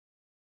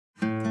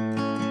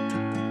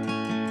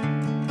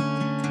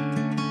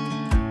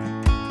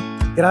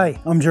G'day,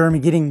 I'm Jeremy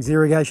Giddings,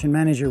 Irrigation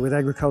Manager with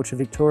Agriculture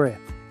Victoria.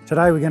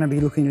 Today we're going to be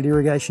looking at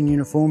irrigation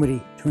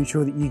uniformity to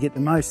ensure that you get the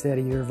most out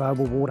of your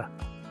available water.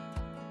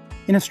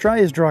 In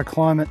Australia's dry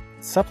climate,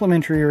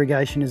 supplementary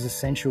irrigation is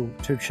essential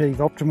to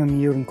achieve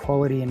optimum yield and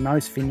quality in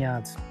most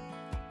vineyards.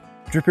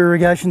 Drip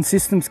irrigation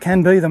systems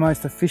can be the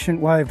most efficient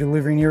way of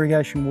delivering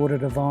irrigation water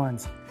to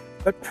vines,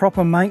 but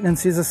proper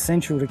maintenance is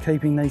essential to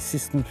keeping these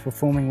systems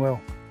performing well.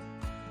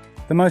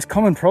 The most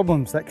common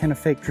problems that can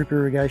affect drip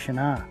irrigation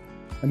are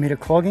emitter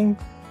clogging,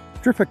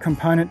 dripper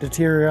component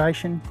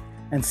deterioration,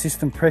 and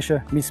system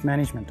pressure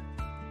mismanagement.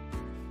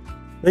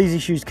 These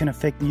issues can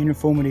affect the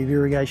uniformity of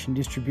irrigation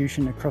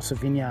distribution across a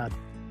vineyard.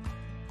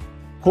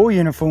 Poor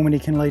uniformity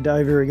can lead to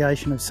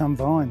over-irrigation of some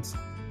vines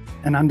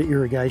and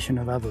under-irrigation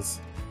of others,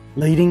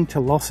 leading to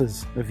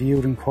losses of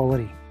yield and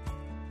quality.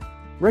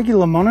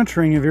 Regular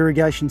monitoring of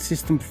irrigation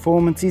system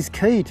performance is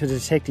key to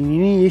detecting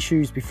any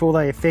issues before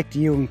they affect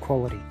yield and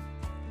quality.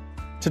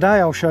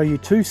 Today I'll show you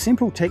two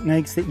simple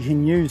techniques that you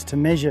can use to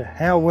measure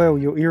how well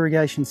your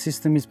irrigation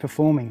system is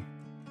performing.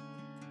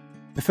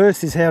 The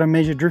first is how to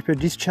measure dripper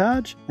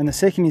discharge, and the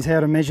second is how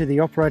to measure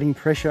the operating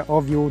pressure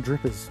of your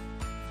drippers.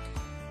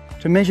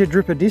 To measure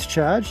dripper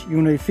discharge,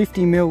 you'll need a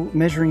 50mm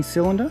measuring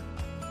cylinder,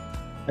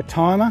 a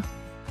timer,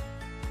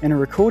 and a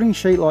recording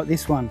sheet like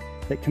this one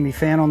that can be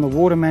found on the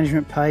water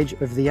management page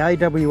of the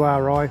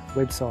AWRI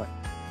website.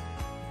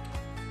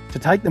 To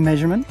take the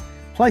measurement,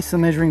 place the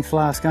measuring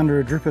flask under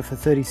a dripper for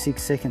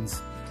 36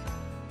 seconds.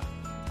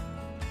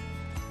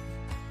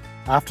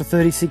 After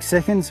 36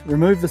 seconds,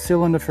 remove the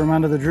cylinder from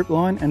under the drip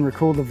line and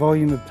record the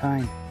volume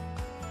obtained.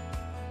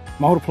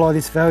 Multiply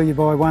this value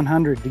by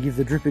 100 to give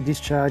the dripper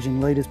discharge in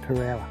litres per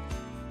hour.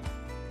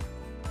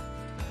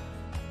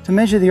 To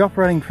measure the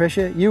operating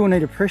pressure, you will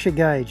need a pressure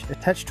gauge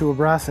attached to a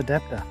brass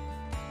adapter.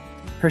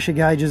 Pressure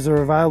gauges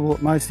are available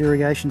at most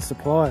irrigation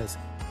suppliers.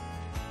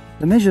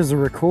 The measures are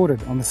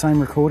recorded on the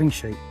same recording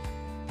sheet.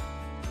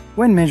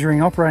 When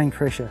measuring operating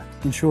pressure,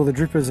 ensure the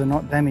drippers are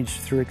not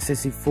damaged through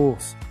excessive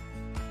force.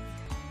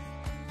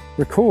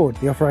 Record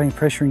the operating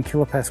pressure in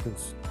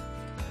kilopascals.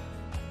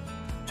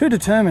 To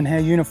determine how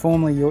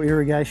uniformly your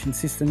irrigation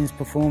system is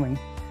performing,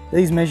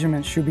 these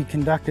measurements should be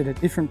conducted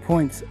at different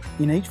points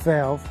in each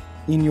valve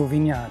in your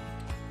vineyard.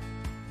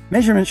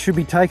 Measurements should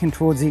be taken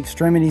towards the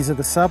extremities of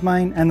the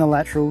submain and the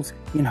laterals,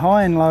 in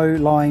high and low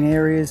lying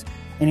areas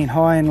and in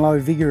high and low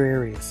vigour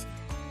areas.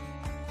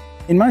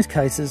 In most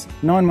cases,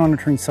 9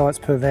 monitoring sites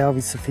per valve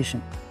is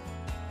sufficient.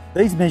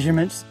 These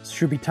measurements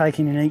should be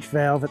taken in each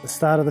valve at the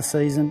start of the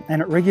season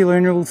and at regular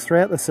intervals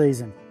throughout the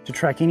season to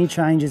track any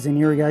changes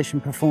in irrigation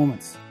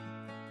performance.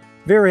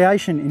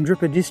 Variation in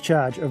dripper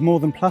discharge of more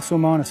than plus or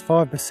minus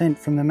 5%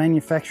 from the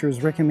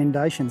manufacturer's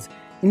recommendations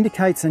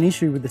indicates an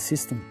issue with the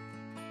system.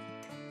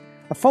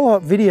 A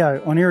follow-up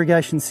video on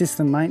irrigation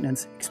system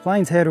maintenance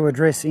explains how to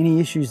address any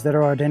issues that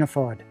are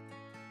identified.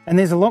 And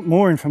there's a lot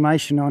more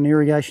information on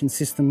irrigation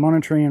system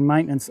monitoring and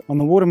maintenance on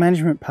the water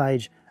management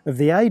page of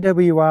the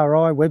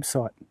AWRI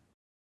website.